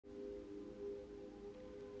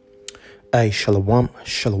Shalom,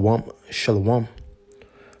 shalom, shalom.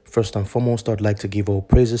 First and foremost, I'd like to give all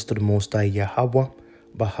praises to the Most High Yahweh,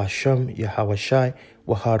 Bahashem, Yahweh Shai,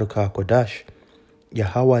 Wahaduka Kodash.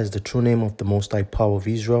 Yahweh is the true name of the Most High Power of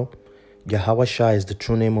Israel. Yahweh Shai is the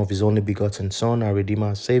true name of His only begotten Son, our Redeemer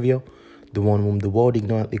and Savior, the one whom the world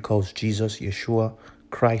ignorantly calls Jesus, Yeshua,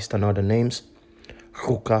 Christ, and other names.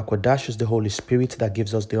 Ruka Kodash is the Holy Spirit that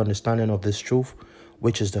gives us the understanding of this truth,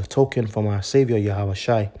 which is the token from our Savior, Yahweh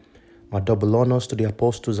Shai. My double honors to the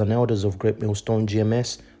apostles and elders of Great Millstone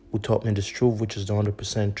GMS who taught me this truth, which is the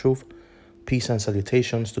 100% truth. Peace and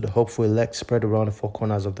salutations to the hopeful elect spread around the four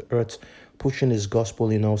corners of the earth, pushing His gospel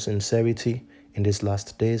in all sincerity in these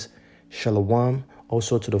last days. Shalom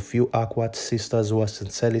also to the few awkward sisters who are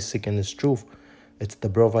sincerely seeking this truth. It's the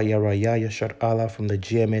brother YASHARAHLA from the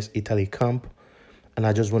GMS Italy camp. And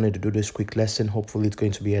I just wanted to do this quick lesson. Hopefully it's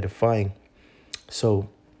going to be edifying. So,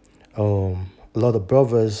 a lot of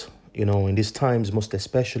brothers, in these times, most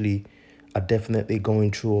especially, are definitely going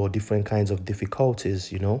through all different kinds of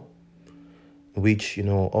difficulties, which,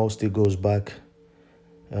 all still goes back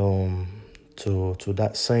to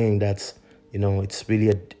that saying that, it's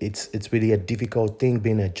really a difficult thing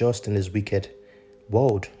being a just in this wicked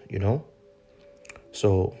world,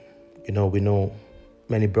 So, we know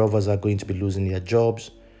many brothers are going to be losing their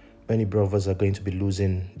jobs. Many brothers are going to be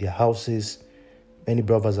losing their houses. Many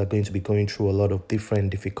brothers are going to be going through a lot of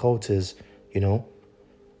different difficulties,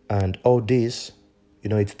 and all this,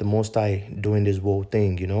 it's the Most High doing this whole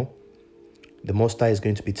thing, The Most High is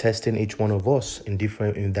going to be testing each one of us in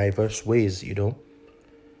diverse ways,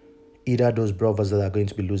 Either those brothers that are going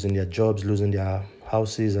to be losing their jobs, losing their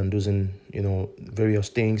houses, and losing, various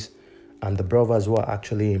things, and the brothers who are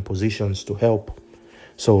actually in positions to help.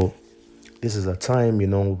 So this is a time, we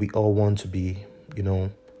all want to be,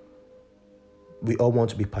 we all want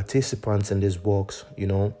to be participants in these works,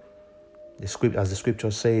 as the scripture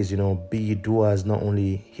says, be ye doers, not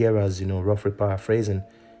only hearers, roughly paraphrasing,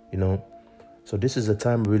 So this is the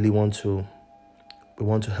time we really want to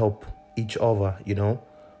help each other,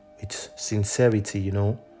 with sincerity,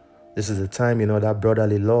 This is the time, that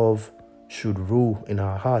brotherly love should rule in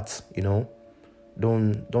our hearts,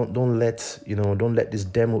 Don't let these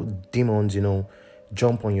demons,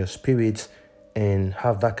 jump on your spirit and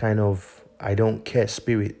have that kind of I don't care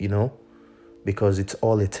spirit, because it's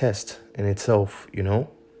all a test in itself,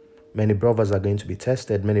 Many brothers are going to be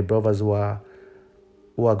tested. Many brothers who are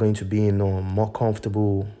going to be in more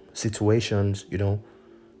comfortable situations,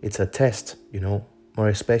 It's a test, more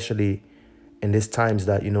especially in these times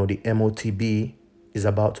that, the MOTB is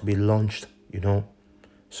about to be launched,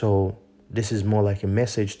 So this is more like a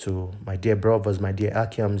message to my dear brothers, my dear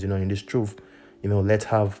Akiams, in this truth. Let's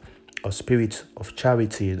have a spirit of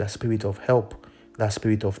charity, that spirit of help, that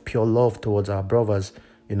spirit of pure love towards our brothers,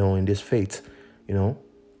 in this faith,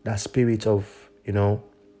 that spirit of,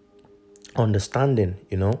 understanding,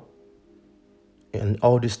 and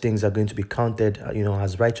all these things are going to be counted,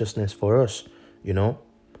 as righteousness for us,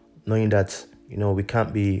 knowing that, we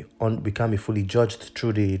can't be fully judged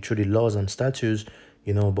through the laws and statutes,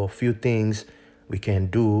 but few things we can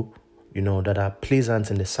do, that are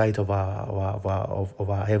pleasant in the sight of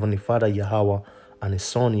our Heavenly Father, Yahweh, and His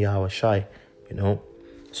Son, Yahweh Shai,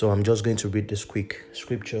 So I'm just going to read this quick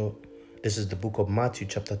scripture. This is the book of Matthew,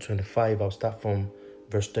 chapter 25. I'll start from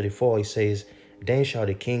verse 34. It says, Then shall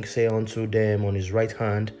the king say unto them on his right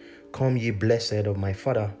hand, Come ye blessed of my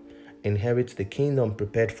Father, inherit the kingdom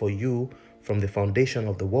prepared for you from the foundation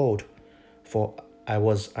of the world. For I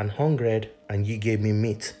was an hungered, and ye gave me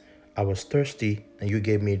meat. I was thirsty, and you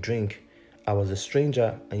gave me drink. I was a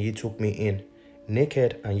stranger, and ye took me in.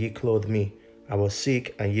 Naked, and ye clothed me. I was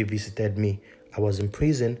sick, and ye visited me. I was in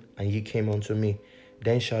prison, and ye came unto me.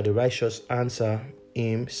 Then shall the righteous answer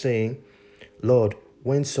him, saying, Lord,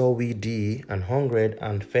 when saw we thee an hungered,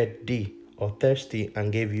 and fed thee, or thirsty,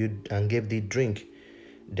 and gave thee drink?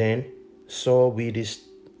 Then saw we this.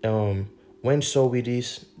 When saw we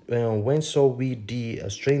thee a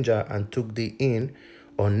stranger, and took thee in,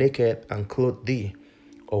 or naked, and clothed thee?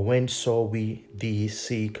 Or when saw we thee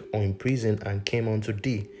sick, or in prison, and came unto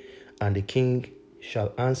thee? And the king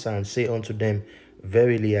shall answer and say unto them,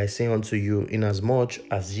 Verily I say unto you, inasmuch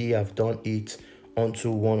as ye have done it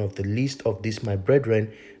unto one of the least of these my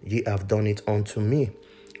brethren, ye have done it unto me.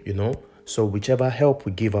 So whichever help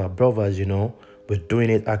we give our brothers, we're doing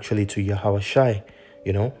it actually to Yahweh Shai,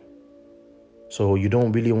 So you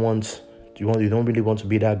don't really want to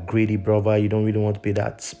be that greedy brother. You don't really want to be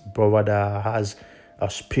that brother that has a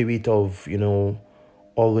spirit of,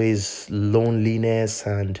 always loneliness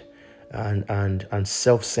and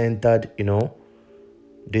self-centered,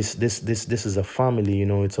 This is a family, you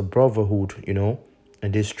know, it's a brotherhood, you know,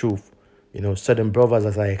 and this truth. You know, certain brothers,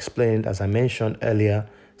 as I explained, as I mentioned earlier,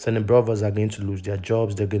 certain brothers are going to lose their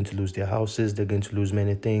jobs, they're going to lose their houses, they're going to lose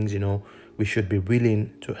many things, you know. We should be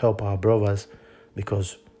willing to help our brothers,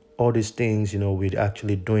 because all these things, you know, we're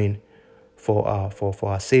actually doing for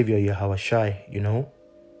our Savior Yahawashi, you know.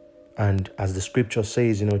 And as the scripture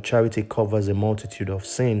says, you know, charity covers a multitude of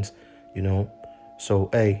sins, you know. So,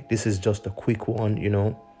 hey, this is just a quick one, you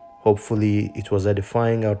know. Hopefully it was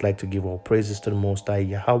edifying. I would like to give all praises to the Most High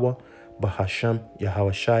Yahweh, Bahasham,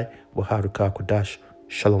 Yahawashi, Waharuka Kudash,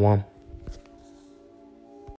 Shalom.